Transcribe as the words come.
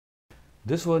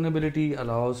This vulnerability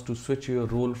allows to switch your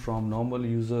role from normal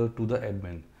user to the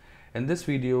admin. In this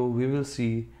video, we will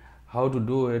see how to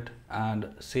do it and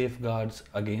safeguards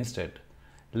against it.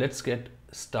 Let's get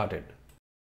started.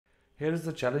 Here is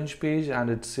the challenge page and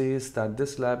it says that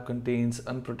this lab contains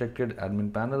unprotected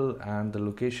admin panel and the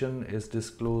location is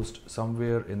disclosed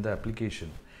somewhere in the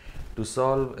application. To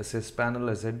solve, assess panel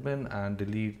as admin and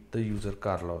delete the user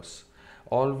Carlos.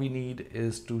 All we need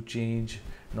is to change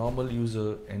normal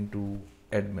user into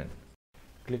admin.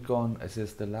 Click on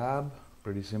assess the lab,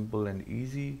 pretty simple and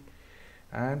easy.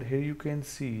 And here you can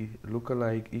see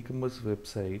lookalike e-commerce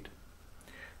website.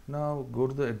 Now go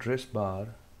to the address bar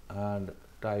and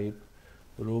type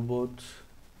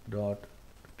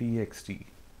robots.txt.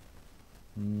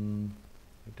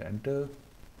 Hit enter.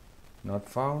 Not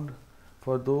found.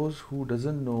 For those who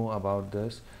doesn't know about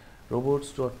this,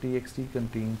 robots.txt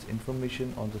contains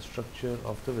information on the structure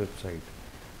of the website.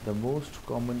 The most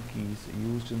common keys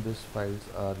used in this files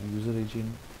are user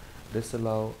agent,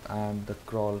 disallow and the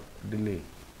crawl delay.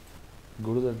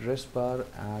 Go to the address bar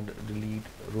and delete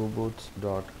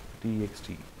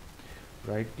robots.txt.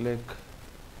 Right click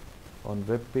on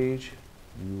web page,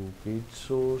 view page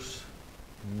source.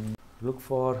 Look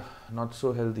for not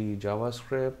so healthy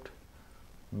JavaScript.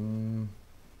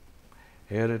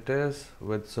 Here it is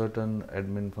with certain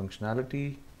admin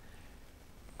functionality.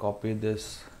 Copy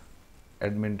this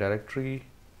admin directory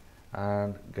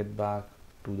and get back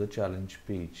to the challenge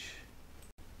page.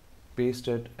 Paste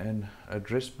it in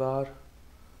address bar,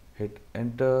 hit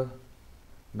enter.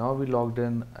 Now we logged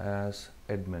in as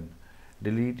admin.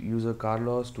 Delete user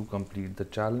Carlos to complete the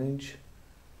challenge.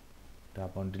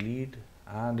 Tap on delete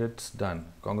and it's done.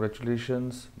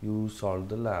 Congratulations, you solved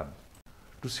the lab.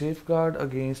 To safeguard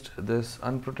against this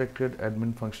unprotected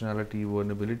admin functionality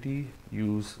vulnerability,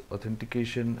 use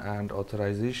authentication and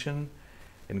authorization,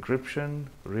 encryption,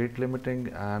 rate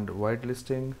limiting and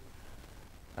whitelisting,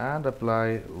 and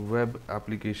apply web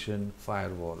application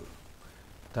firewall.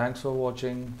 Thanks for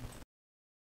watching.